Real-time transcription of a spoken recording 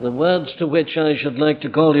The words to which I should like to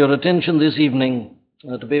call your attention this evening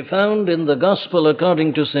are to be found in the Gospel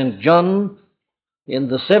according to St. John, in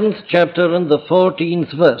the 7th chapter and the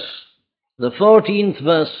 14th verse. The 14th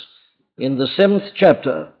verse in the 7th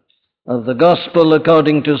chapter of the Gospel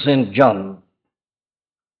according to St. John.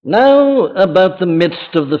 Now, about the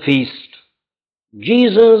midst of the feast,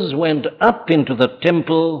 Jesus went up into the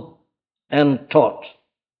temple and taught.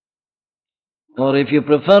 Or if you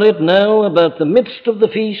prefer it, now, about the midst of the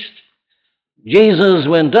feast, Jesus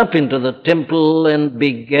went up into the temple and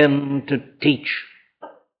began to teach.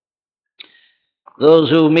 Those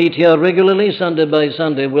who meet here regularly, Sunday by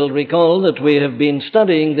Sunday, will recall that we have been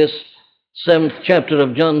studying this 7th chapter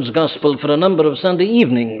of John's Gospel for a number of Sunday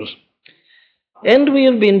evenings. And we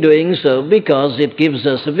have been doing so because it gives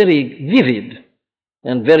us a very vivid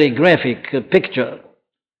and very graphic picture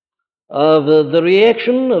of the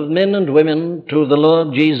reaction of men and women to the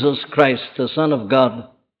Lord Jesus Christ, the Son of God,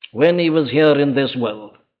 when he was here in this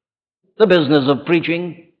world. The business of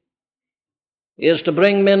preaching is to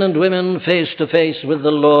bring men and women face to face with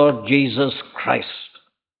the Lord Jesus Christ.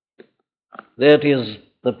 That is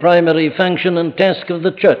the primary function and task of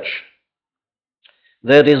the church.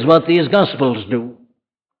 That is what these Gospels do.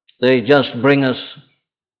 They just bring us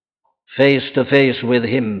face to face with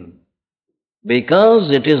him,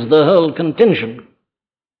 because it is the whole contention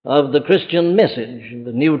of the Christian message,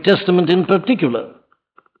 the New Testament in particular,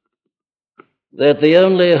 that the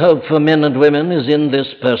only hope for men and women is in this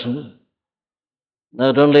person.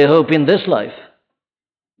 Not only hope in this life,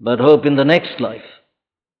 but hope in the next life.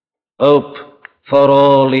 Hope for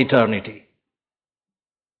all eternity.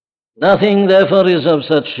 Nothing, therefore, is of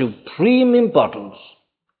such supreme importance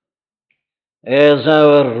as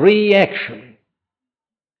our reaction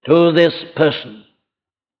to this person,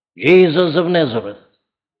 Jesus of Nazareth,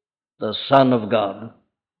 the Son of God.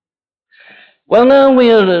 Well, now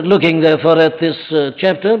we are looking, therefore, at this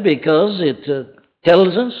chapter because it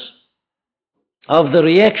tells us of the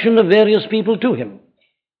reaction of various people to him.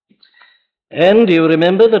 And you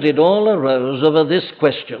remember that it all arose over this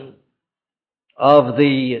question of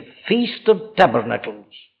the Feast of Tabernacles.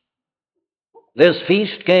 This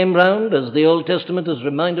feast came round, as the Old Testament has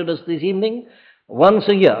reminded us this evening, once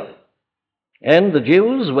a year. And the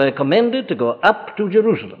Jews were commanded to go up to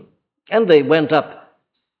Jerusalem. And they went up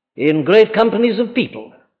in great companies of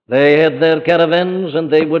people. They had their caravans,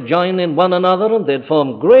 and they would join in one another, and they'd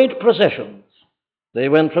form great processions. They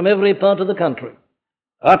went from every part of the country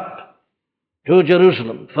up to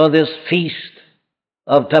Jerusalem for this Feast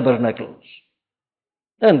of Tabernacles.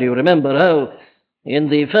 And you remember how in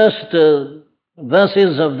the first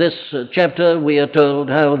verses of this chapter we are told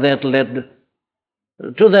how that led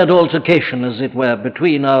to that altercation, as it were,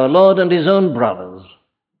 between our Lord and his own brothers.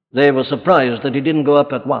 They were surprised that he didn't go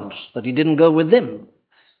up at once, that he didn't go with them,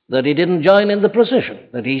 that he didn't join in the procession,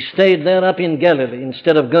 that he stayed there up in Galilee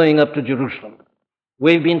instead of going up to Jerusalem.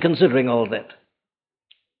 We've been considering all that.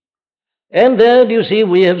 And there, you see,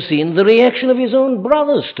 we have seen the reaction of his own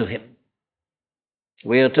brothers to him.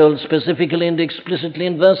 We are told specifically and explicitly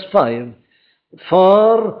in verse 5,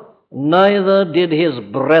 "For neither did his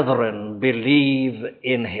brethren believe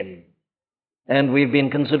in him." And we've been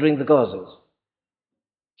considering the causes.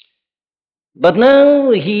 But now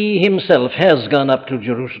he himself has gone up to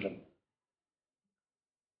Jerusalem.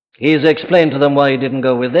 He's explained to them why he didn't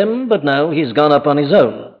go with them, but now he's gone up on his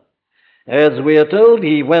own. As we are told,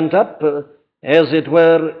 he went up, as it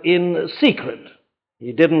were, in secret.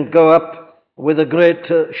 He didn't go up with a great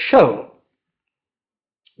show.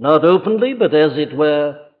 Not openly, but as it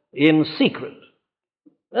were, in secret.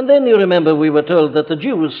 And then you remember we were told that the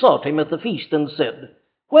Jews sought him at the feast and said,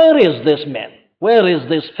 "Where is this man? Where is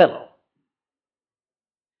this fellow?"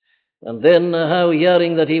 And then how,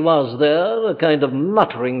 hearing that he was there, a kind of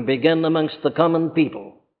muttering began amongst the common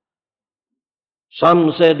people.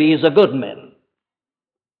 Some said, "He's a good man."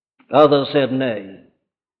 Others said, "Nay,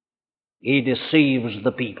 he deceives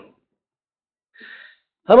the people."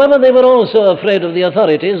 However, they were also afraid of the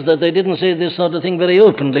authorities, that they didn't say this sort of thing very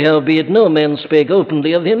openly, howbeit no man spake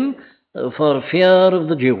openly of him for fear of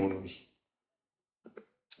the Jews.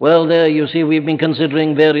 Well, there you see we've been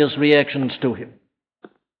considering various reactions to him.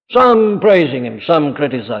 Some praising him, some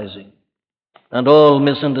criticizing, and all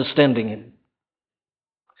misunderstanding him.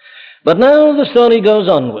 But now the story goes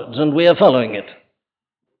onwards, and we are following it.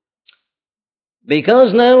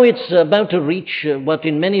 Because now it's about to reach what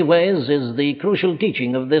in many ways is the crucial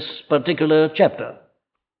teaching of this particular chapter.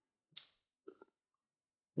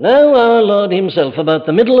 Now our Lord himself, about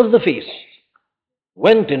the middle of the feast,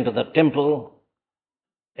 went into the temple,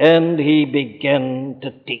 and he began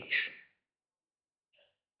to teach.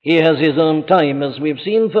 He has his own time, as we've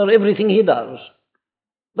seen, for everything he does.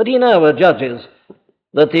 But he now judges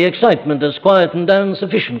that the excitement has quietened down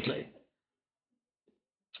sufficiently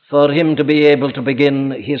for him to be able to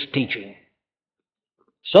begin his teaching.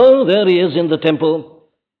 So there he is in the temple,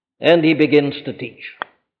 and he begins to teach.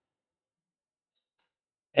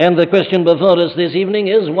 And the question before us this evening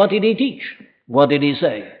is, what did he teach? What did he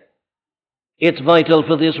say? It's vital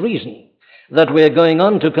for this reason that we're going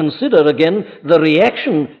on to consider again the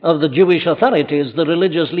reaction of the Jewish authorities, the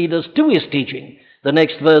religious leaders, to his teaching. The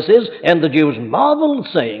next verse is, and the Jews marveled,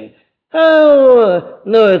 saying, how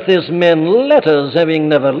knoweth this man letters, having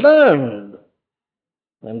never learned?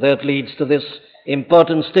 And that leads to this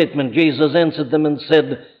important statement. Jesus answered them and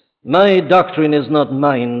said, my doctrine is not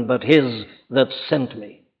mine, but his that sent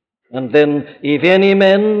me. And then, if any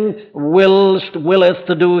man willeth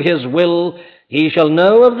to do his will, he shall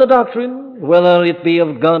know of the doctrine, whether it be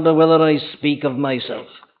of God or whether I speak of myself,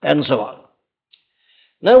 and so on.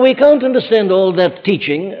 Now, we can't understand all that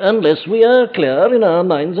teaching unless we are clear in our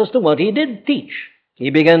minds as to what he did teach.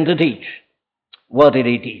 He began to teach. What did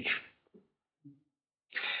he teach?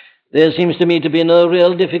 There seems to me to be no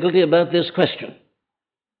real difficulty about this question.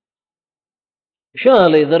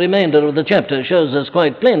 Surely the remainder of the chapter shows us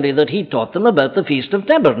quite plainly that he taught them about the Feast of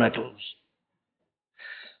Tabernacles.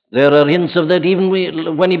 There are hints of that even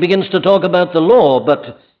when he begins to talk about the law,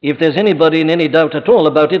 but if there's anybody in any doubt at all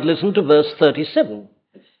about it, listen to verse 37.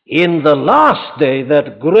 In the last day,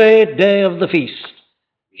 that great day of the feast,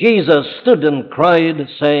 Jesus stood and cried,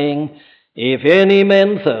 saying, if any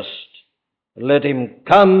man thirst, let him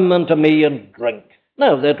come unto me and drink.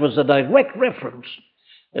 Now, that was a direct reference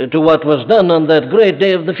to what was done on that great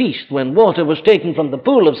day of the feast, when water was taken from the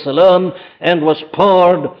pool of Siloam and was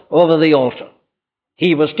poured over the altar.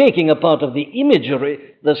 He was taking a part of the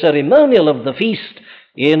imagery, the ceremonial of the feast,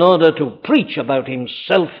 in order to preach about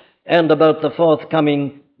himself and about the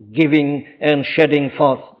forthcoming giving and shedding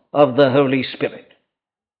forth of the Holy Spirit.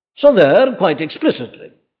 So there, quite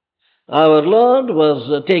explicitly, our Lord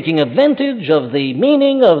was taking advantage of the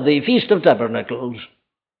meaning of the Feast of Tabernacles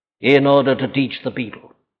in order to teach the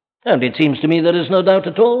people. And it seems to me there is no doubt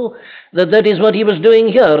at all that that is what he was doing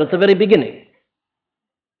here at the very beginning.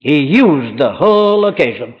 He used the whole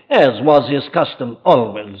occasion, as was his custom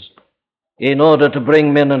always, in order to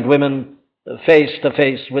bring men and women face to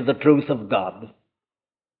face with the truth of God.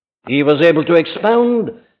 He was able to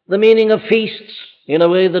expound the meaning of feasts in a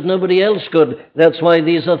way that nobody else could. That's why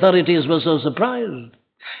these authorities were so surprised.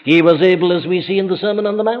 He was able, as we see in the Sermon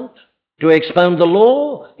on the Mount, to expound the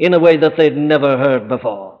law in a way that they'd never heard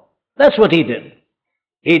before. That's what he did.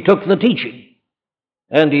 He took the teaching,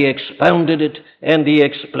 and he expounded it, and he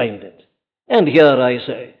explained it. And here I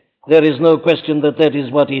say, there is no question that that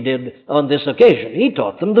is what he did on this occasion. He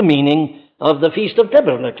taught them the meaning of the Feast of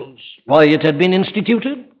Tabernacles, why it had been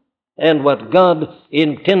instituted, and what God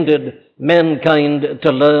intended mankind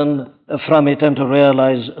to learn from it and to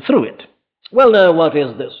realize through it. Well, now, what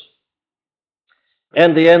is this?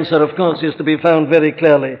 And the answer, of course, is to be found very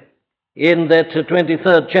clearly in that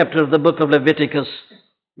 23rd chapter of the book of Leviticus,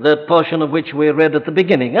 that portion of which we read at the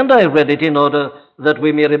beginning. And I read it in order that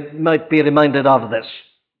we might be reminded of this.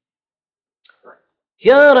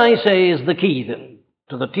 Here, I say, is the key, then,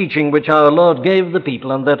 to the teaching which our Lord gave the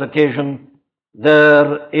people on that occasion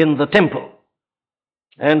there in the temple.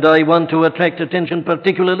 And I want to attract attention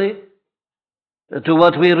particularly to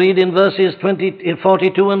what we read in verses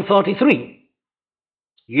 42 and 43.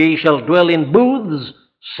 Ye shall dwell in booths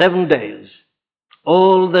 7 days.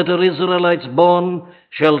 All that are Israelites born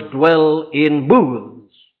shall dwell in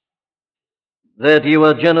booths, that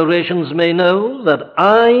your generations may know that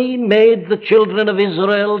I made the children of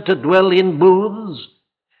Israel to dwell in booths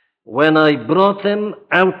when I brought them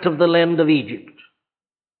out of the land of Egypt.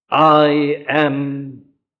 I am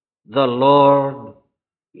the Lord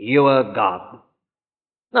your God.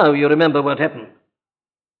 Now, you remember what happened.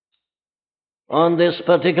 On this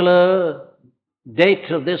particular date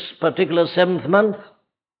of this particular 7th month,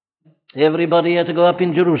 everybody had to go up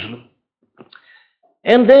in Jerusalem.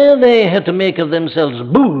 And there they had to make of themselves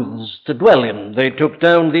booths to dwell in. They took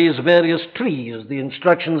down these various trees. The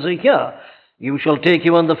instructions are here. You shall take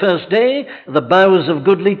you on the first day the boughs of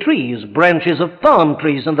goodly trees, branches of palm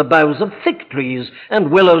trees, and the boughs of thick trees,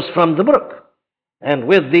 and willows from the brook. And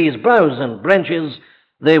with these boughs and branches,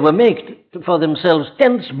 they were made for themselves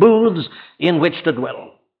tents, booths, in which to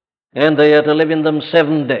dwell. And they had to live in them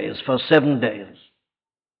 7 days, for 7 days.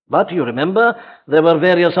 But you remember, there were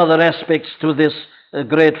various other aspects to this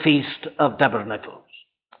great Feast of Tabernacles.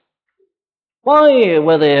 Why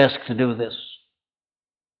were they asked to do this?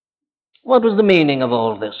 What was the meaning of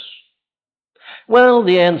all this? Well,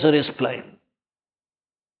 the answer is plain.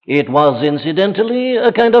 It was incidentally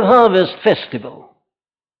a kind of harvest festival.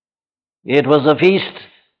 It was a feast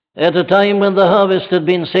at a time when the harvest had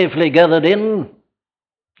been safely gathered in,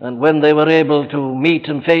 and when they were able to meet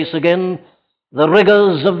and face again the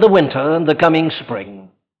rigors of the winter and the coming spring.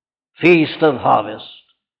 Feast of harvest,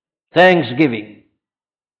 thanksgiving,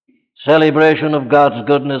 celebration of God's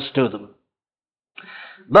goodness to them.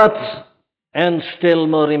 But, and still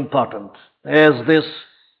more important, as this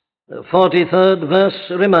 43rd verse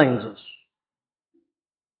reminds us,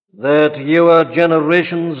 that your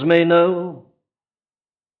generations may know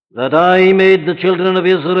that I made the children of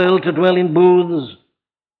Israel to dwell in booths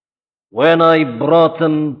when I brought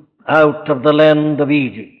them out of the land of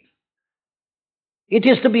Egypt. It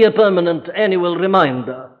is to be a permanent annual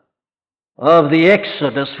reminder of the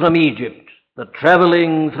exodus from Egypt, the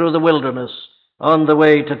traveling through the wilderness on the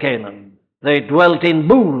way to Canaan. They dwelt in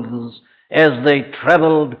booths as they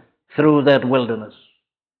traveled through that wilderness.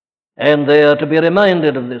 And they are to be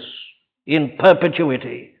reminded of this in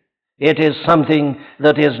perpetuity. It is something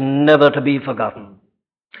that is never to be forgotten.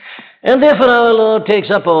 And therefore our Lord takes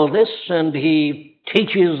up all this and he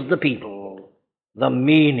teaches the people the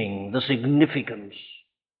meaning, the significance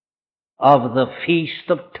of the Feast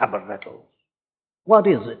of Tabernacles. What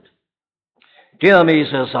is it? Dear me,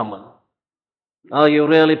 says someone, are you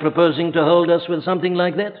really proposing to hold us with something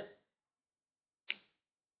like that?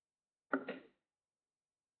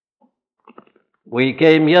 We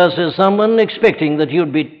came here, says someone, expecting that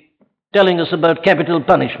you'd be telling us about capital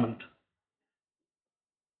punishment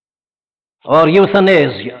or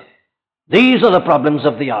euthanasia. These are the problems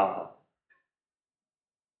of the hour.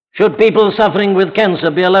 Should people suffering with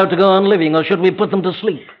cancer be allowed to go on living, or should we put them to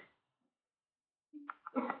sleep?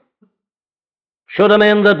 Should a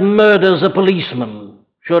man that murders a policeman,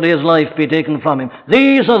 should his life be taken from him?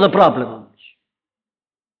 These are the problems.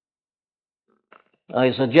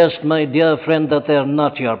 I suggest, my dear friend, that they're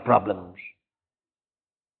not your problems.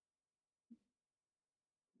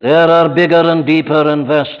 There are bigger and deeper and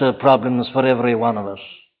vaster problems for every one of us.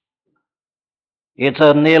 It's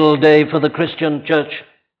a nil day for the Christian church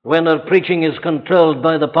when her preaching is controlled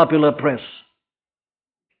by the popular press.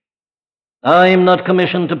 I'm not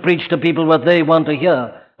commissioned to preach to people what they want to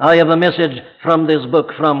hear. I have a message from this book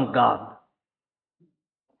from God.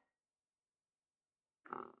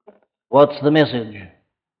 What's the message?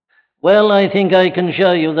 Well, I think I can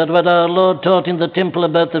show you that what our Lord taught in the temple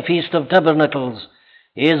about the Feast of Tabernacles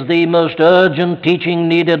is the most urgent teaching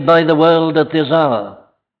needed by the world at this hour.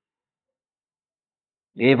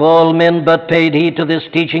 If all men but paid heed to this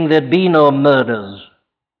teaching, there'd be no murders.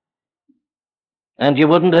 And you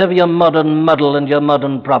wouldn't have your modern muddle and your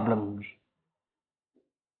modern problems.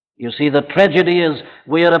 You see, the tragedy is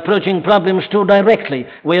we are approaching problems too directly.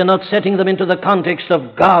 We are not setting them into the context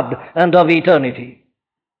of God and of eternity.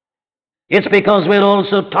 It's because we're all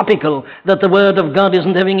so topical that the Word of God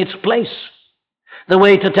isn't having its place. The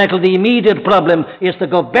way to tackle the immediate problem is to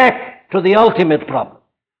go back to the ultimate problem.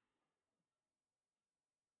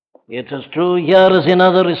 It is true here as in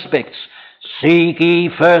other respects. Seek ye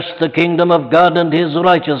first the kingdom of God and his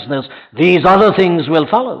righteousness. These other things will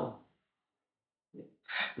follow.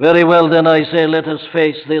 Very well, then, I say, let us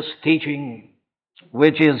face this teaching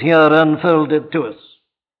which is here unfolded to us.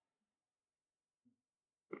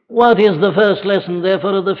 What is the first lesson,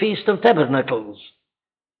 therefore, of the Feast of Tabernacles?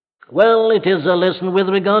 Well, it is a lesson with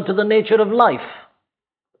regard to the nature of life,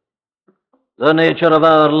 the nature of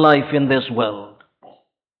our life in this world.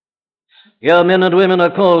 Your men and women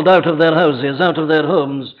are called out of their houses, out of their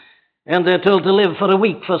homes, and they're told to live for a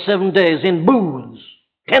week, for 7 days, in booths,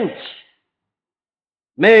 tents,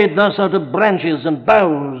 made thus out of branches and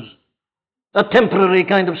boughs, a temporary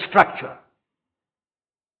kind of structure,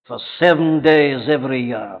 for 7 days every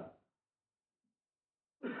year.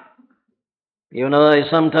 You know, I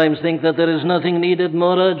sometimes think that there is nothing needed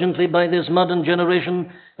more urgently by this modern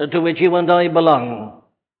generation to which you and I belong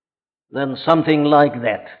than something like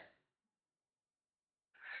that.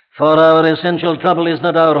 For our essential trouble is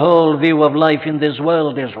that our whole view of life in this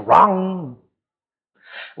world is wrong.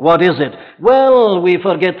 What is it? Well, we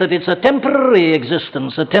forget that it's a temporary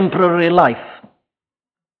existence, a temporary life.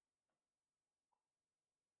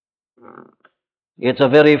 It's a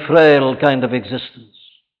very frail kind of existence,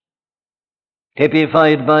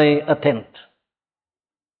 typified by a tent,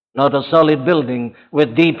 not a solid building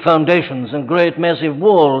with deep foundations and great massive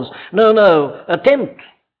walls. No, a tent,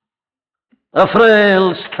 a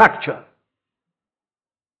frail structure,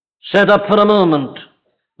 set up for a moment,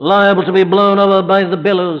 liable to be blown over by the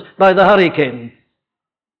billows, by the hurricane.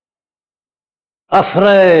 A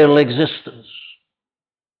frail existence.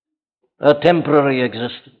 a temporary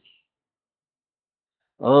existence.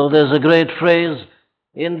 Oh, there's a great phrase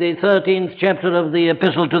in the 13th chapter of the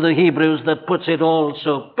Epistle to the Hebrews that puts it all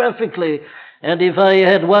so perfectly. And if I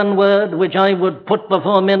had one word which I would put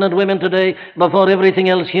before men and women today, before everything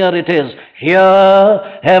else, here it is.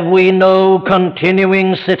 Here have we no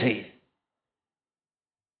continuing city.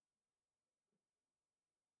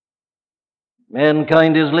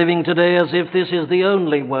 Mankind is living today as if this is the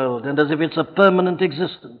only world and as if it's a permanent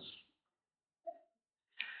existence.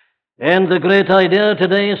 And the great idea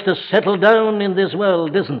today is to settle down in this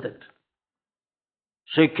world, isn't it?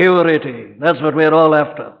 Security, that's what we're all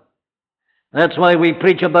after. That's why we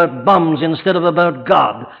preach about bombs instead of about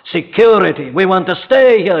God. Security. We want to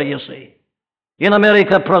stay here, you see. In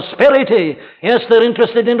America, prosperity. Yes, they're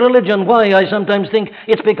interested in religion. Why? I sometimes think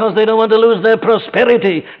it's because they don't want to lose their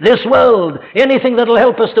prosperity. This world, anything that'll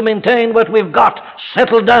help us to maintain what we've got,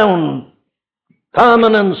 settle down.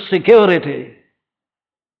 Permanent security.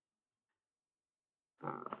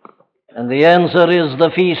 And the answer is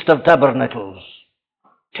the Feast of Tabernacles.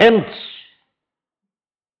 Tents.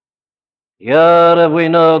 Here have we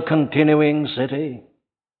no continuing city.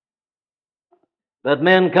 But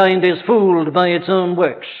mankind is fooled by its own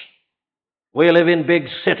works. We live in big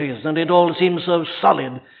cities, and it all seems so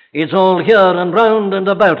solid. It's all here and round and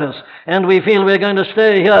about us, and we feel we're going to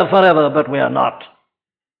stay here forever, but we are not.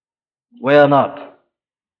 We are not.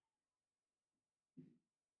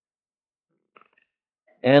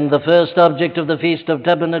 And the first object of the Feast of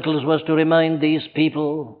Tabernacles was to remind these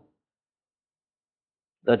people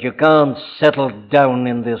that you can't settle down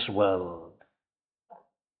in this world.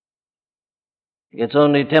 It's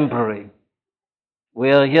only temporary.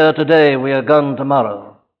 We are here today, we are gone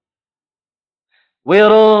tomorrow. We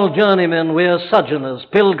are all journeymen, we are sojourners,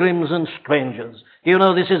 pilgrims and strangers. You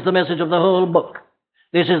know, this is the message of the whole book.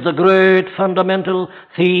 This is the great fundamental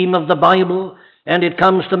theme of the Bible, and it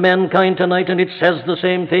comes to mankind tonight, and it says the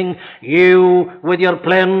same thing. You, with your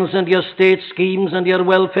plans and your state schemes and your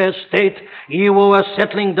welfare state, you who are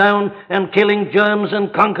settling down and killing germs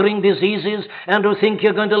and conquering diseases, and who think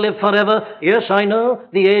you're going to live forever. Yes, I know,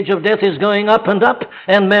 the age of death is going up and up,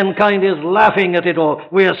 and mankind is laughing at it all.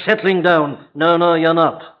 We are settling down. No, you're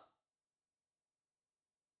not.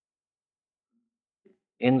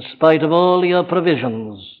 In spite of all your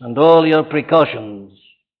provisions and all your precautions,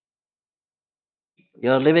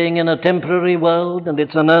 you're living in a temporary world, and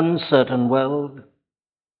it's an uncertain world.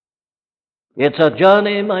 It's a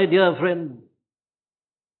journey, my dear friend.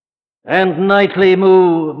 And nightly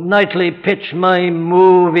pitch my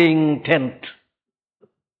moving tent.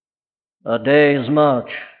 A day's march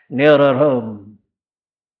nearer home.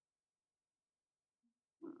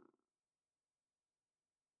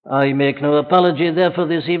 I make no apology, therefore,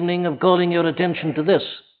 this evening of calling your attention to this.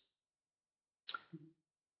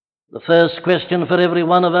 The first question for every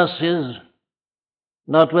one of us is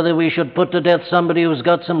not whether we should put to death somebody who's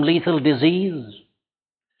got some lethal disease,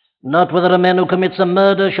 not whether a man who commits a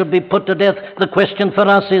murder should be put to death. The question for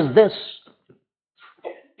us is this: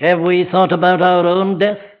 have we thought about our own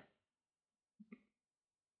death?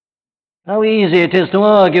 How easy it is to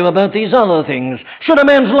argue about these other things. Should a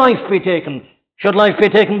man's life be taken? Should life be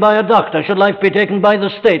taken by a doctor? Should life be taken by the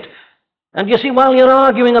state? And you see, while you're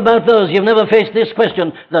arguing about those, you've never faced this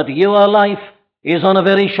question, that your life is on a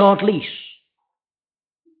very short lease.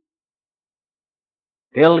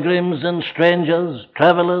 Pilgrims and strangers,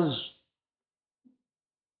 travelers,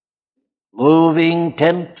 moving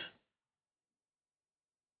tent.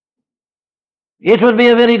 It would be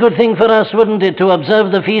a very good thing for us, wouldn't it, to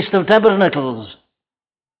observe the Feast of Tabernacles,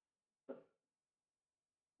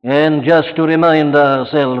 and just to remind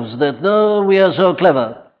ourselves that though we are so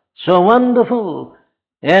clever, so wonderful,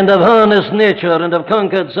 and of honest nature, and have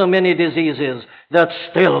conquered so many diseases, that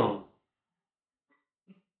still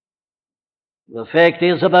the fact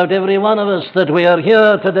is about every one of us that we are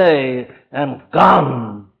here today and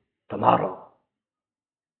gone tomorrow.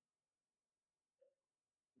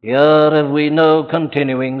 Here have we no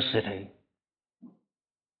continuing city.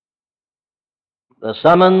 The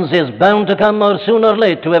summons is bound to come or soon or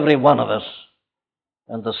late to every one of us,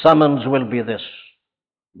 and the summons will be this: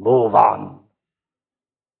 move on.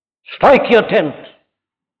 Strike your tent.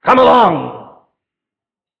 Come along.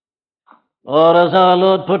 Or as our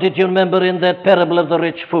Lord put it, you remember in that parable of the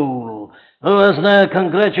rich fool, who was now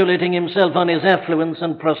congratulating himself on his affluence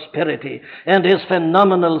and prosperity and his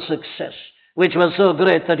phenomenal success, which was so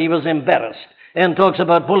great that he was embarrassed, and talks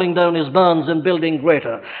about pulling down his barns and building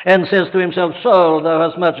greater, and says to himself, Soul, thou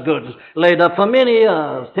hast much goods laid up for many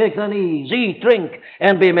years. Take thine ease, eat, drink,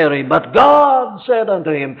 and be merry. But God said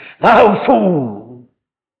unto him, Thou fool,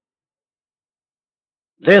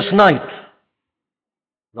 this night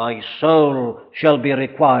thy soul shall be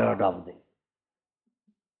required of thee.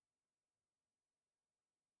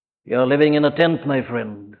 You're living in a tent, my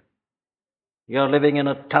friend. You're living in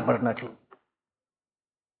a tabernacle.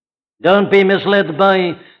 Don't be misled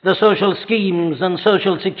by the social schemes and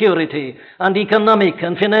social security and economic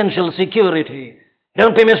and financial security.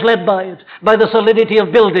 Don't be misled by it, by the solidity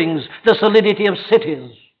of buildings, the solidity of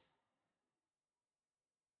cities.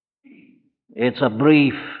 It's a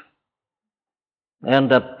brief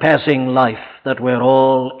and a passing life that we're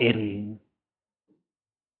all in.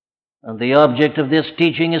 And the object of this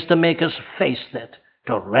teaching is to make us face that,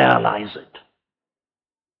 to realize it,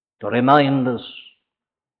 to remind us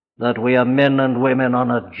that we are men and women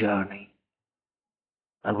on a journey.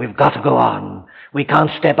 And we've got to go on. We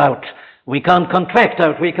can't step out. We can't contract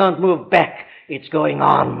out. We can't move back. It's going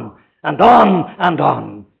on and on and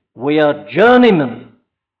on. We are journeymen.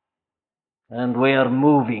 And we are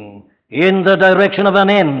moving in the direction of an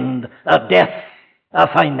end, a death, a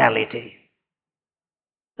finality.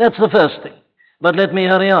 That's the first thing. But let me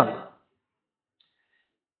hurry on.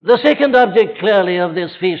 The second object, clearly, of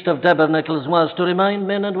this Feast of Tabernacles was to remind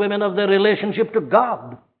men and women of their relationship to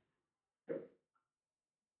God.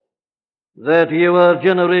 That your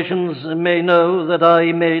generations may know that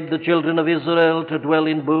I made the children of Israel to dwell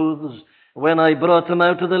in booths when I brought them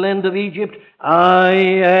out of the land of Egypt. I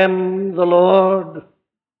am the Lord,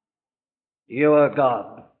 your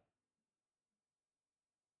God.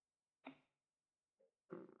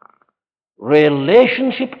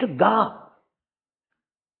 Relationship to God.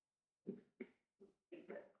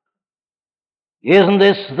 Isn't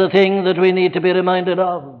this the thing that we need to be reminded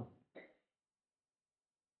of?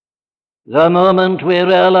 The moment we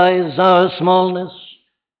realize our smallness,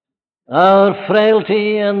 our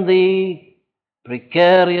frailty, and the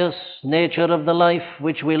precarious nature of the life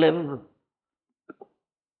which we live,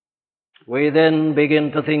 we then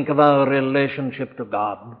begin to think of our relationship to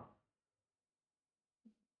God,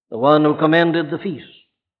 the one who commanded the feast,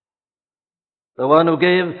 the one who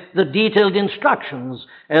gave the detailed instructions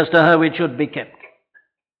as to how it should be kept.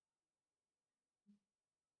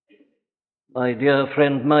 My dear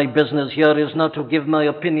friend, my business here is not to give my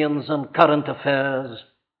opinions on current affairs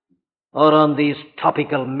or on these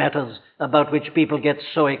topical matters about which people get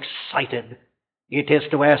so excited. It is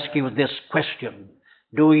to ask you this question: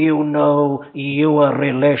 do you know your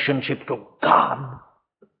relationship to God?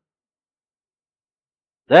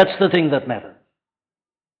 That's the thing that matters.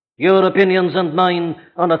 Your opinions and mine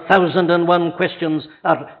on 1,001 questions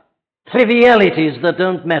are trivialities that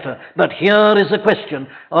don't matter. But here is a question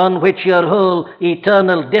on which your whole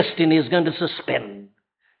eternal destiny is going to suspend: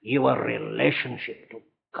 your relationship to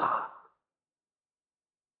God.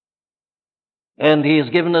 And he has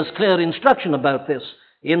given us clear instruction about this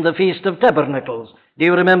in the Feast of Tabernacles. Do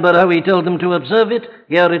you remember how he told them to observe it?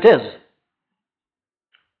 Here it is.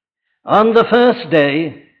 On the first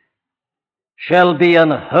day shall be an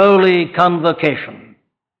holy convocation.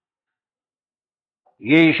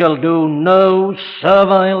 Ye shall do no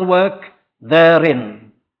servile work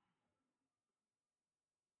therein.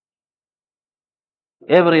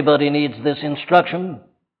 Everybody needs this instruction.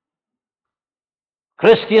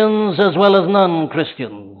 Christians as well as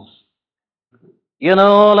non-Christians. You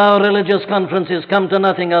know, all our religious conferences come to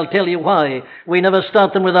nothing. I'll tell you why. We never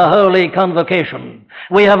start them with a holy convocation.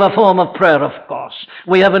 We have a form of prayer, of course.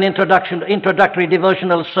 We have an introductory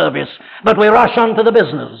devotional service, but we rush on to the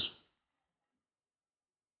business.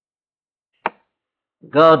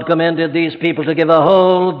 God commanded these people to give a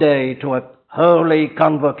whole day to a holy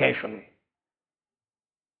convocation.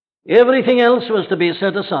 Everything else was to be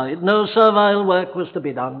set aside. No servile work was to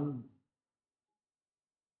be done.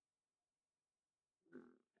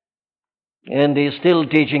 And he's still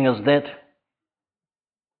teaching us that.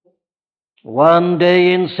 One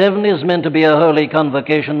day in 7 is meant to be a holy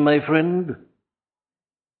convocation, my friend.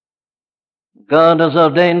 God has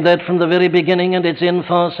ordained that from the very beginning, and it's in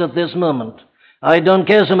force at this moment. I don't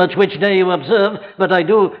care so much which day you observe, but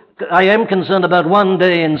I am concerned about one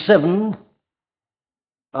day in 7,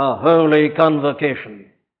 a holy convocation.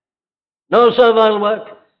 No servile work,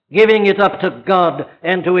 giving it up to God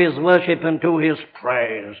and to his worship and to his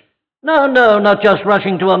praise. No, not just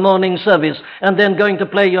rushing to a morning service and then going to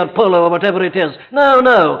play your polo or whatever it is.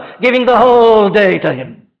 No, giving the whole day to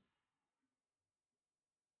him.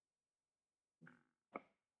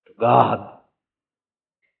 To God.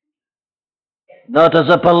 Not as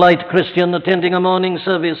a polite Christian attending a morning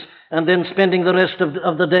service and then spending the rest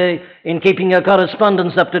of the day in keeping your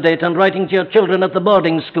correspondence up to date and writing to your children at the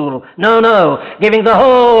boarding school. No, giving the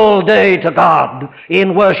whole day to God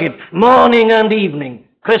in worship, morning and evening.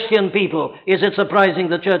 Christian people, is it surprising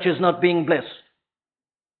the church is not being blessed?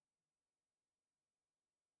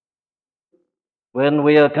 when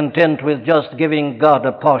we are content with just giving God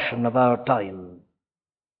a portion of our time.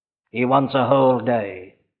 He wants a whole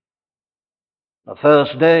day. The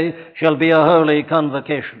first day shall be a holy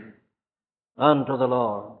convocation unto the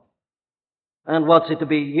Lord. And what's it to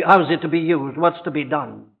be? How's it to be used? What's to be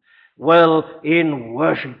done? Well, in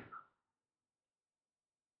worship.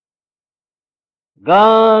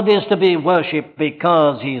 God is to be worshipped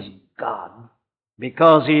because He is God,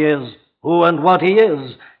 because He is who and what He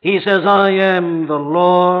is. He says, I am the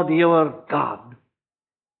Lord your God.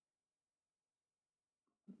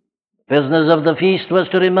 Business of the feast was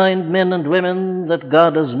to remind men and women that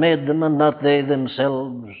God has made them and not they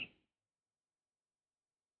themselves,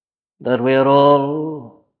 that we are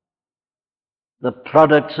all the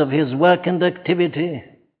products of His work and activity,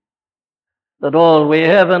 that all we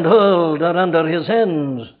have and hold are under His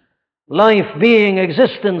hands. Life, being,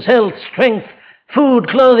 existence, health, strength, food,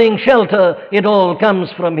 clothing, shelter, it all comes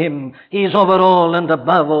from Him. He is over all and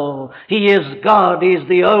above all. He is God. He is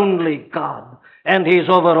the only God. And He is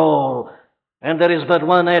over all. And there is but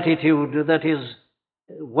one attitude that is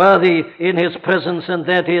worthy in His presence, and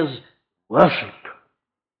that is worship.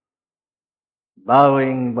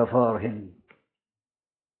 Bowing before Him.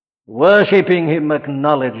 Worshipping Him,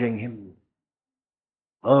 acknowledging Him.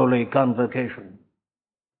 Holy convocation.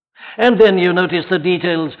 And then you notice the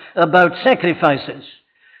details about sacrifices.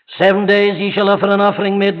 7 days ye shall offer an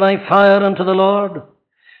offering made by fire unto the Lord.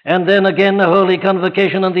 And then again a holy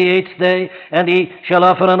convocation on the 8th day, and ye shall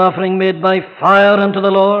offer an offering made by fire unto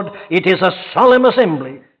the Lord. It is a solemn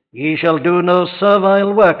assembly. Ye shall do no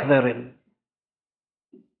servile work therein.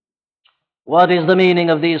 What is the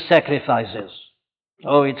meaning of these sacrifices?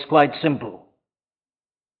 Oh, it's quite simple.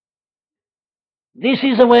 This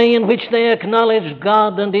is a way in which they acknowledge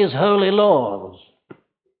God and His holy laws.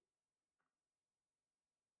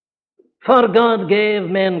 For God gave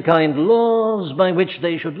mankind laws by which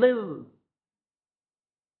they should live.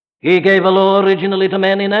 He gave a law originally to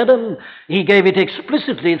man in Adam. He gave it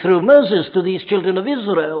explicitly through Moses to these children of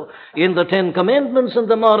Israel in the 10 Commandments and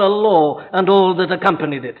the moral law and all that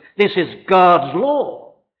accompanied it. This is God's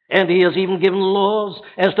law. And He has even given laws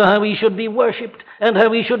as to how He should be worshipped and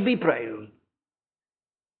how He should be praised.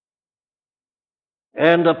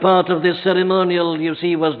 And a part of this ceremonial, you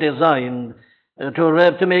see, was designed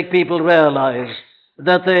to make people realize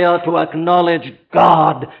that they are to acknowledge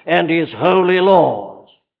God and His holy laws.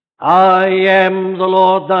 I am the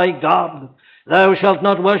Lord thy God. Thou shalt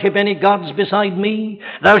not worship any gods beside me.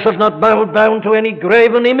 Thou shalt not bow down to any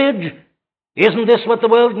graven image. Isn't this what the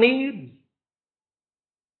world needs?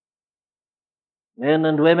 Men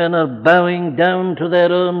and women are bowing down to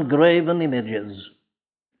their own graven images.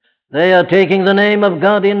 They are taking the name of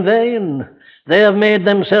God in vain. They have made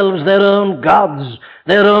themselves their own gods,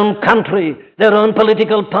 their own country, their own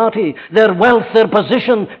political party, their wealth, their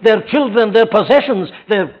position, their children, their possessions.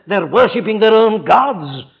 They're worshiping their own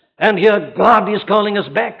gods. And here God is calling us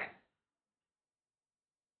back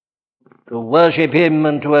to worship Him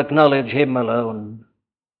and to acknowledge Him alone,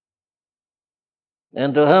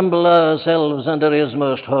 and to humble ourselves under His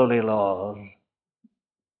most holy laws.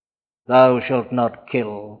 Thou shalt not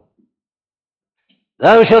kill.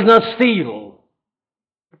 Thou shalt not steal.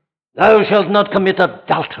 Thou shalt not commit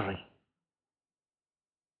adultery.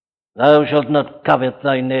 Thou shalt not covet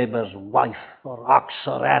thy neighbor's wife or ox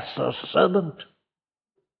or ass or servant.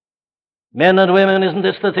 Men and women, isn't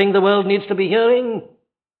this the thing the world needs to be hearing?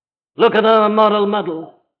 Look at our moral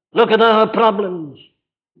muddle. Look at our problems.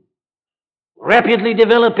 Rapidly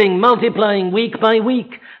developing, multiplying week by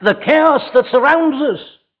week. The chaos that surrounds us.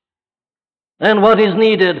 And what is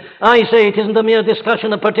needed? I say it isn't a mere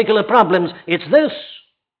discussion of particular problems. It's this.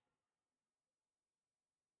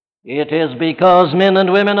 It is because men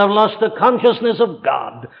and women have lost the consciousness of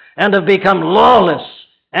God and have become lawless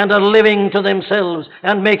and are living to themselves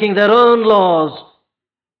and making their own laws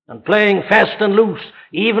and playing fast and loose,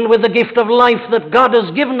 even with the gift of life that God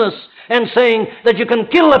has given us, and saying that you can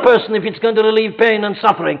kill a person if it's going to relieve pain and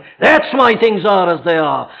suffering. That's why things are as they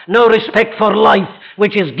are. No respect for life,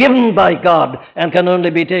 which is given by God and can only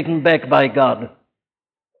be taken back by God.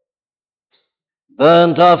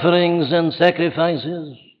 Burnt offerings and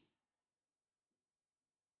sacrifices.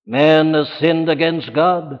 Man has sinned against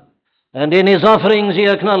God, and in his offerings he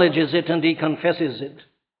acknowledges it and he confesses it.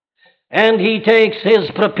 And he takes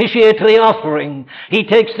his propitiatory offering. He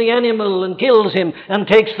takes the animal and kills him and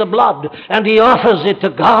takes the blood and he offers it to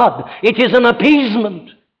God. It is an appeasement.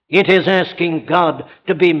 It is asking God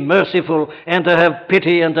to be merciful and to have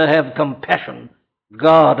pity and to have compassion.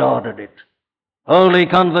 God ordered it. Holy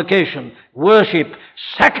convocation, worship,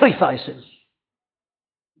 sacrifices.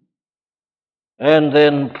 And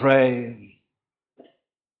then praise.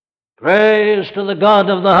 Praise to the God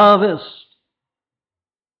of the harvest.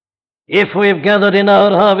 If we've gathered in our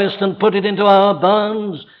harvest and put it into our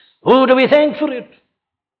barns, who do we thank for it?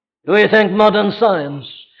 Do we thank modern science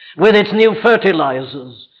with its new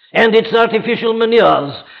fertilizers and its artificial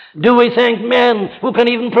manures? Do we thank man who can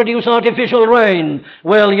even produce artificial rain?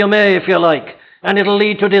 Well, you may if you like, and it'll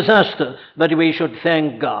lead to disaster, but we should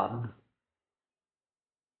thank God,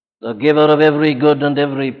 the giver of every good and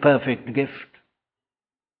every perfect gift.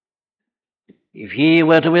 If he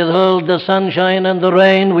were to withhold the sunshine and the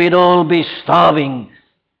rain, we'd all be starving.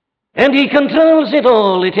 And he controls it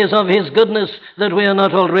all. It is of his goodness that we are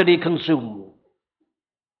not already consumed.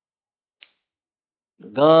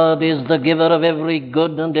 God is the giver of every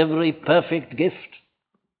good and every perfect gift.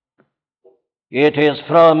 It is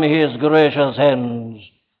from his gracious hands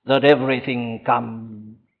that everything comes.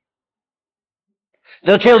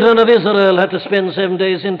 The children of Israel had to spend 7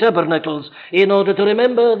 days in tabernacles in order to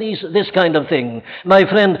remember this kind of thing. My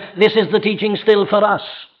friend, this is the teaching still for us.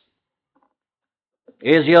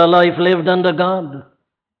 Is your life lived under God?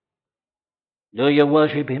 Do you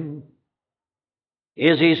worship him?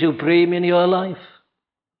 Is he supreme in your life?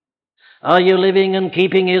 Are you living and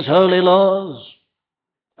keeping his holy laws?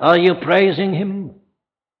 Are you praising him?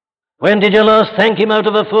 When did you last thank him out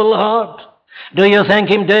of a full heart? Do you thank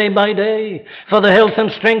him day by day for the health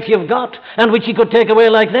and strength you've got, and which he could take away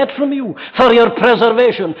like that from you, for your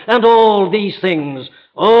preservation and all these things?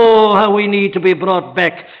 Oh, how we need to be brought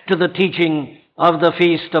back to the teaching of the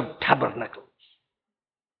Feast of Tabernacles.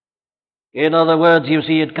 In other words, you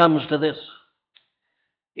see, it comes to this.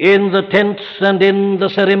 In the tents and in the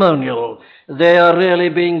ceremonial, they are really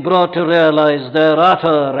being brought to realize their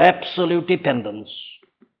utter, absolute dependence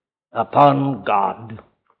upon God.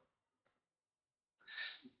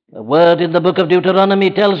 The word in the book of Deuteronomy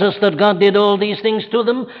tells us that God did all these things to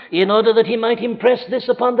them in order that he might impress this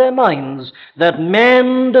upon their minds, that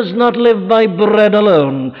man does not live by bread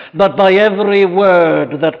alone, but by every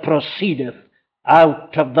word that proceedeth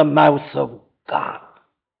out of the mouth of God.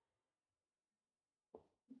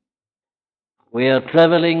 We are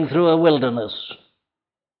traveling through a wilderness,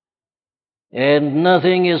 and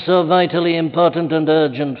nothing is so vitally important and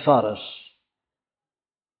urgent for us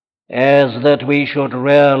as that we should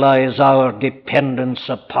realize our dependence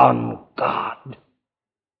upon God.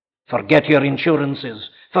 Forget your insurances.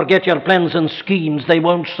 Forget your plans and schemes. They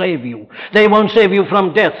won't save you. They won't save you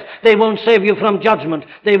from death. They won't save you from judgment.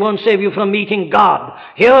 They won't save you from meeting God.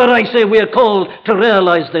 Here I say we are called to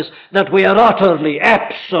realize this, that we are utterly,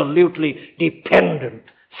 absolutely dependent,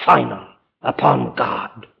 final, upon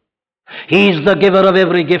God. He's the giver of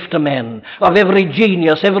every gift to men, of every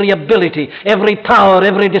genius, every ability, every power,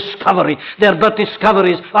 every discovery. They're but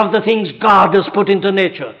discoveries of the things God has put into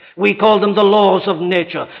nature. We call them the laws of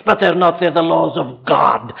nature, but they're not. They're the laws of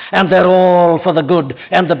God, and they're all for the good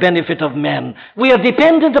and the benefit of men. We are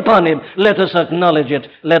dependent upon him. Let us acknowledge it.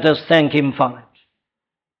 Let us thank him for it.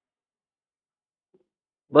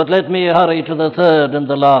 But let me hurry to the third and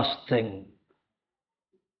the last thing.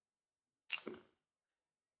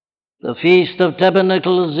 The Feast of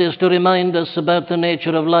Tabernacles is to remind us about the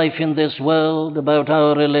nature of life in this world, about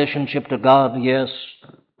our relationship to God, yes,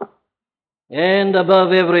 and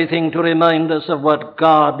above everything to remind us of what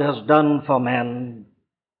God has done for man,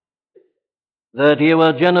 that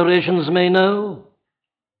your generations may know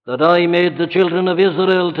that I made the children of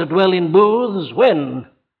Israel to dwell in booths. When?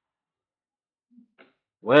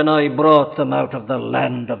 When I brought them out of the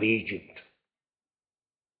land of Egypt.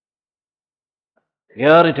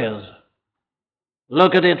 Here it is.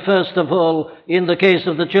 Look at it first of all in the case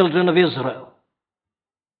of the children of Israel.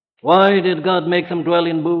 Why did God make them dwell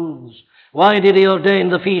in booths? Why did he ordain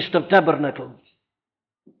the Feast of Tabernacles?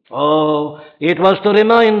 Oh, it was to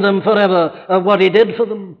remind them forever of what he did for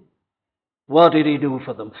them. What did he do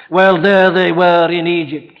for them? Well, there they were in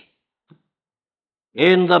Egypt,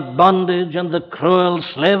 in the bondage and the cruel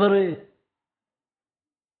slavery,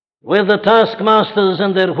 with the taskmasters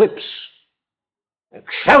and their whips,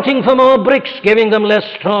 shouting for more bricks, giving them less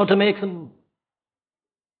straw to make them.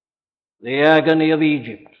 The agony of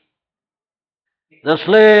Egypt, the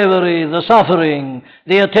slavery, the suffering,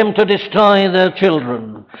 the attempt to destroy their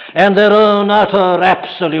children, and their own utter,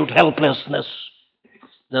 absolute helplessness.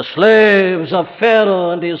 The slaves of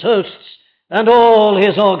Pharaoh and his hosts and all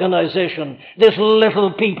his organization, this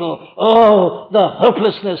little people, oh, the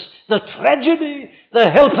hopelessness, the tragedy, the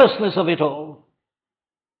helplessness of it all.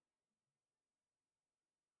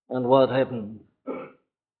 And what happened?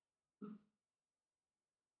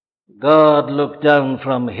 God looked down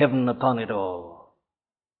from heaven upon it all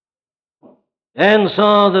and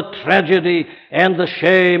saw the tragedy and the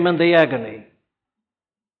shame and the agony.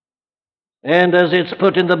 And as it's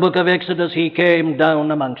put in the book of Exodus, he came down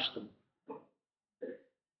amongst them.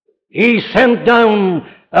 He sent down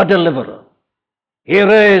a deliverer. He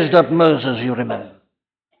raised up Moses, you remember.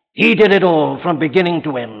 He did it all from beginning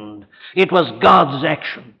to end. It was God's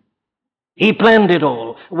action. He planned it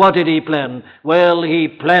all. What did he plan? Well, he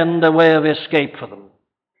planned a way of escape for them.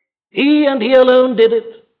 He and he alone did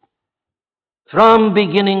it from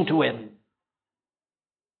beginning to end.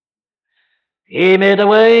 He made a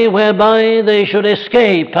way whereby they should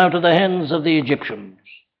escape out of the hands of the Egyptians.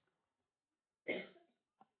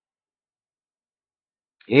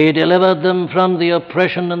 He delivered them from the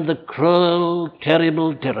oppression and the cruel,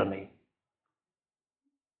 terrible tyranny.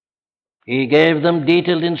 He gave them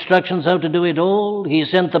detailed instructions how to do it all. He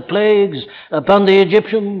sent the plagues upon the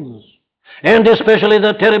Egyptians, and especially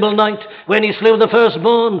the terrible night when he slew the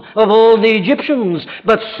firstborn of all the Egyptians,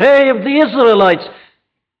 but saved the Israelites,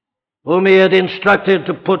 whom he had instructed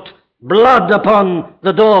to put blood upon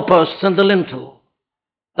the doorposts and the lintel.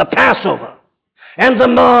 The Passover, and the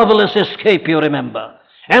marvelous escape, you remember,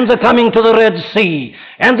 and the coming to the Red Sea,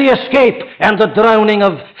 and the escape and the drowning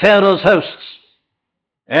of Pharaoh's hosts,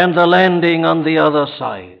 and the landing on the other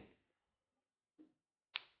side.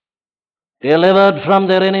 Delivered from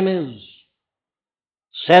their enemies,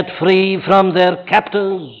 set free from their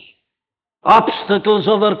captors, obstacles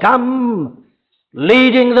overcome,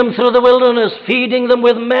 leading them through the wilderness, feeding them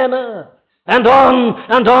with manna, and on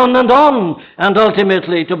and on and on, and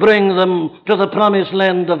ultimately to bring them to the promised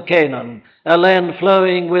land of Canaan, a land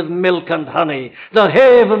flowing with milk and honey, the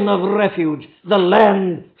haven of refuge, the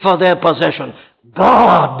land for their possession.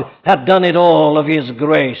 God had done it all of his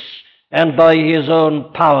grace and by his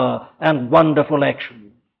own power and wonderful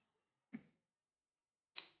action.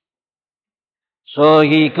 So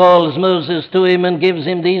he calls Moses to him and gives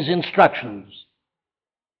him these instructions.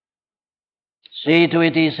 See to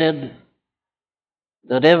it, he said,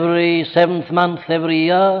 that every 7th month, every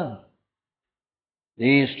year,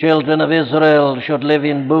 these children of Israel should live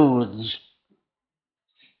in booths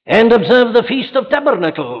and observe the Feast of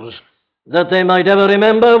Tabernacles, that they might ever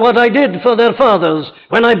remember what I did for their fathers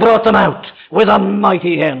when I brought them out with a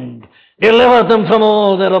mighty hand, delivered them from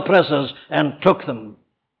all their oppressors, and took them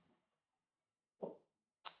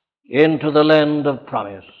into the land of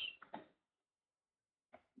promise.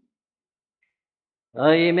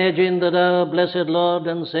 I imagine that our blessed Lord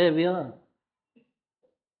and Savior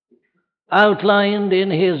outlined in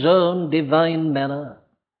his own divine manner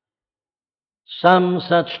some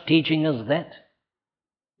such teaching as that.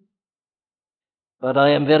 But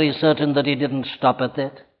I am very certain that he didn't stop at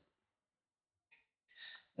that.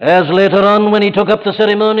 As later on, when he took up the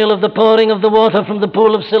ceremonial of the pouring of the water from the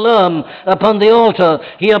pool of Siloam upon the altar,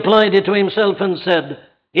 he applied it to himself and said,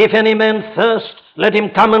 "If any man thirst, let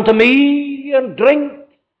him come unto me and drink.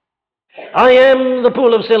 I am the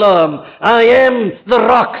pool of Siloam. I am the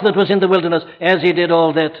rock that was in the wilderness," as he did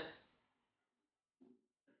all that.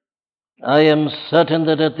 I am certain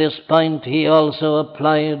that at this point he also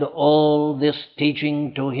applied all this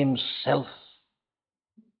teaching to himself.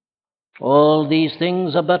 All these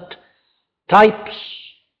things are but types.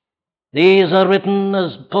 These are written,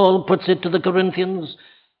 as Paul puts it to the Corinthians,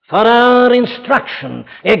 for our instruction,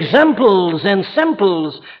 examples and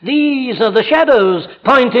samples. These are the shadows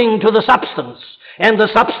pointing to the substance, and the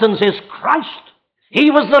substance is Christ. He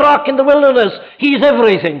was the rock in the wilderness. He's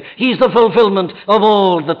everything. He's the fulfillment of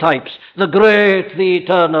all the types, the great, the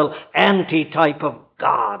eternal antitype of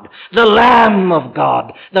God, the Lamb of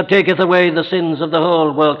God that taketh away the sins of the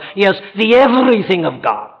whole world. Yes, the everything of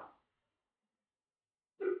God.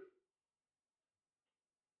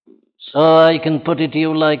 So I can put it to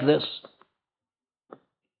you like this.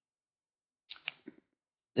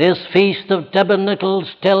 This Feast of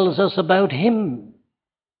Tabernacles tells us about him.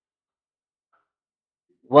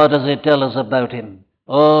 What does it tell us about him?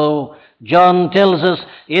 Oh, John tells us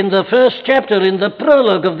in the first chapter, in the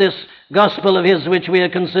prologue of this gospel of his, which we are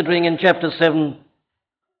considering in chapter 7,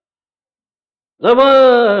 the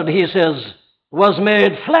Word, he says, was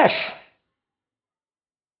made flesh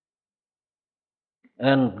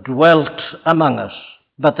and dwelt among us.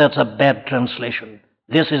 But that's a bad translation.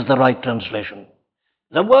 This is the right translation.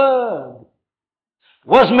 The Word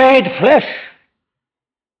was made flesh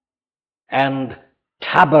and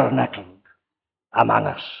tabernacled among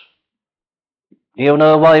us. Do you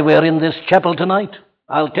know why we're in this chapel tonight?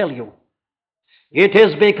 I'll tell you. It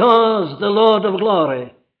is because the Lord of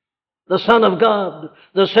glory, the Son of God,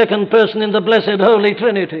 the second person in the blessed Holy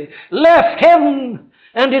Trinity, left heaven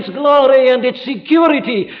and its glory and its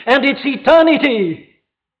security and its eternity,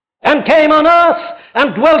 and came on earth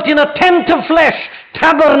and dwelt in a tent of flesh,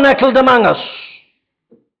 tabernacled among us.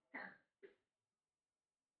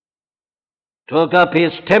 took up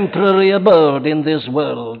his temporary abode in this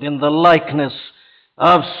world in the likeness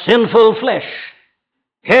of sinful flesh,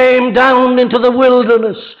 came down into the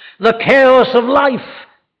wilderness, the chaos of life,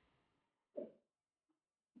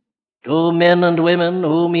 to men and women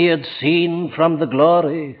whom he had seen from the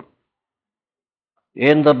glory,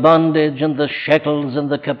 in the bondage and the shackles and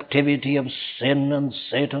the captivity of sin and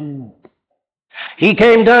Satan. He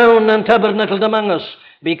came down and tabernacled among us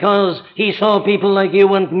because he saw people like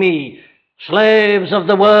you and me, slaves of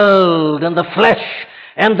the world and the flesh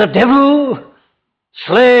and the devil,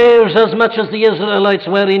 slaves as much as the Israelites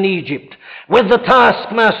were in Egypt, with the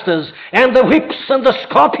taskmasters and the whips and the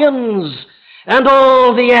scorpions and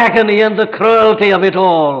all the agony and the cruelty of it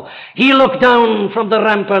all. He looked down from the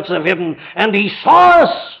ramparts of heaven and he saw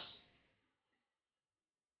us,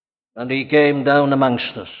 and he came down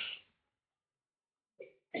amongst us.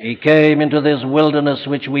 He came into this wilderness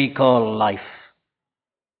which we call life,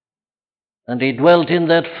 and he dwelt in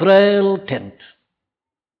that frail tent.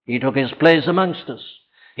 He took his place amongst us.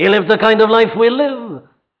 He lived the kind of life we live.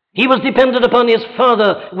 He was dependent upon his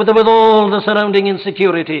Father with all the surrounding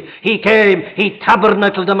insecurity. He came, he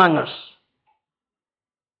tabernacled among us.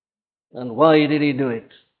 And why did he do it?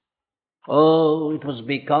 Oh, it was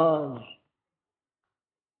because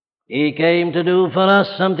he came to do for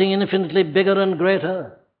us something infinitely bigger and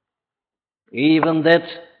greater, even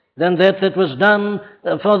than that was done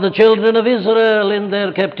for the children of Israel in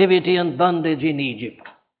their captivity and bondage in Egypt.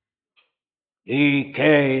 He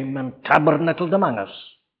came and tabernacled among us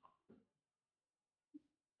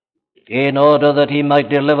in order that he might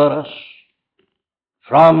deliver us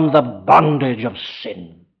from the bondage of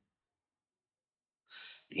sin.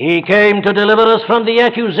 He came to deliver us from the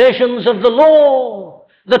accusations of the law,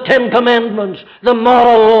 the 10 Commandments, the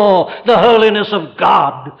moral law, the holiness of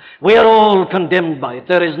God. We are all condemned by it.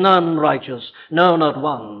 There is none righteous, no, not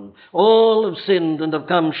one. All have sinned and have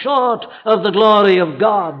come short of the glory of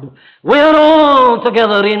God. We are all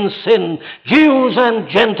together in sin, Jews and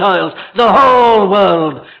Gentiles. The whole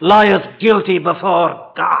world lieth guilty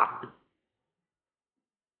before God.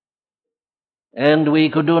 And we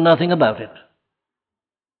could do nothing about it.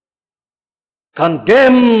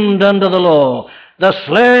 Condemned under the law, the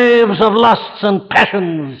slaves of lusts and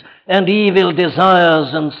passions and evil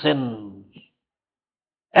desires and sins.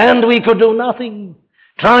 And we could do nothing.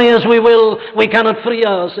 Try as we will, we cannot free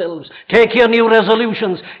ourselves. Take your new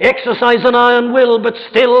resolutions, exercise an iron will, but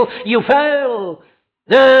still you fail.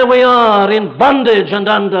 There we are in bondage and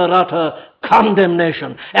under utter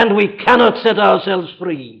condemnation, and we cannot set ourselves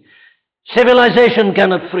free. Civilization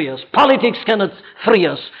cannot free us. Politics cannot free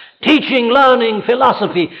us. Teaching, learning,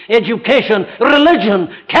 philosophy, education, religion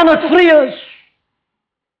cannot free us.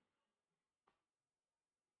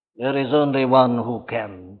 There is only one who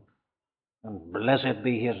can, and blessed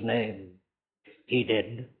be his name. He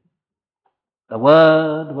did. The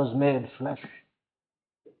Word was made flesh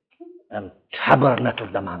and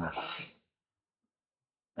tabernacled among us.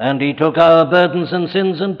 And he took our burdens and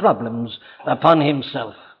sins and problems upon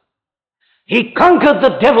himself. He conquered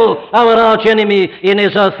the devil, our archenemy, in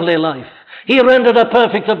his earthly life. He rendered a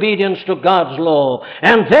perfect obedience to God's law.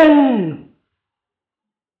 And then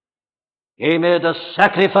he made a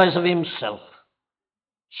sacrifice of himself.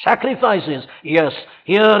 Sacrifices, yes,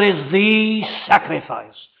 here is the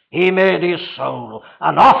sacrifice. He made his soul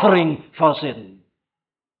an offering for sin.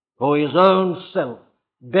 For his own self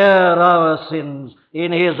bare our sins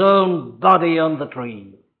in his own body on the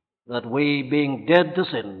tree, that we, being dead to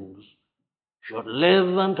sins, should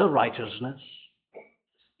live unto righteousness.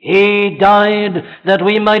 He died that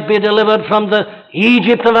we might be delivered from the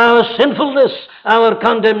Egypt of our sinfulness, our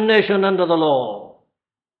condemnation under the law.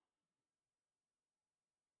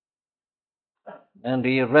 And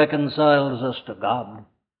he reconciles us to God.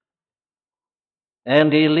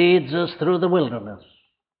 And he leads us through the wilderness,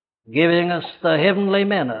 giving us the heavenly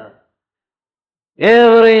manna.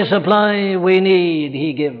 Every supply we need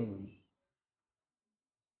he gives.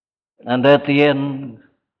 And at the end,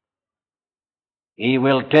 he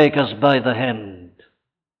will take us by the hand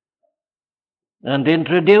and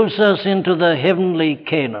introduce us into the heavenly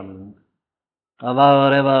Canaan of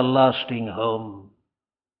our everlasting home.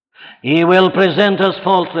 He will present us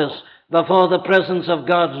faultless before the presence of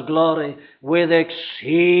God's glory with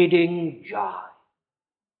exceeding joy.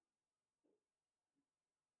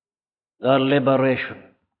 The liberation,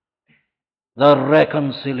 the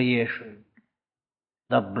reconciliation,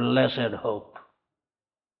 the blessed hope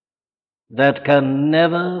that can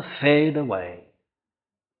never fade away.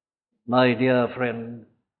 My dear friend,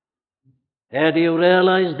 had you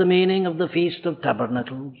realized the meaning of the Feast of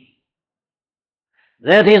Tabernacles?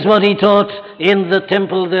 That is what he taught in the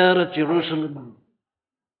temple there at Jerusalem.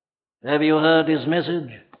 Have you heard his message?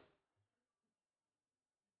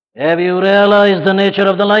 Have you realized the nature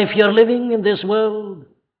of the life you're living in this world?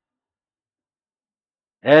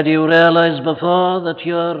 Had you realized before that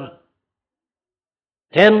your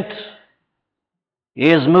tent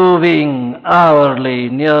is moving hourly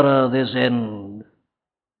nearer this end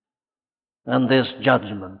and this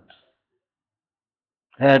judgment?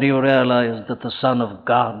 Had you realized that the Son of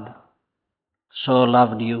God so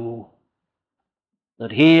loved you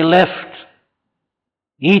that he left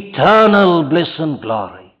eternal bliss and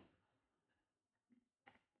glory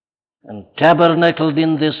and tabernacled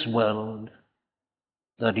in this world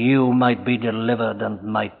that you might be delivered and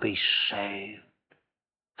might be saved?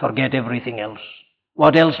 Forget everything else.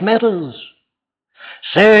 What else matters?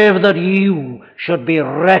 Save that you should be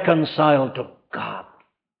reconciled to God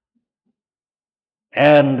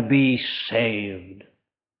and be saved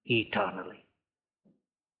eternally.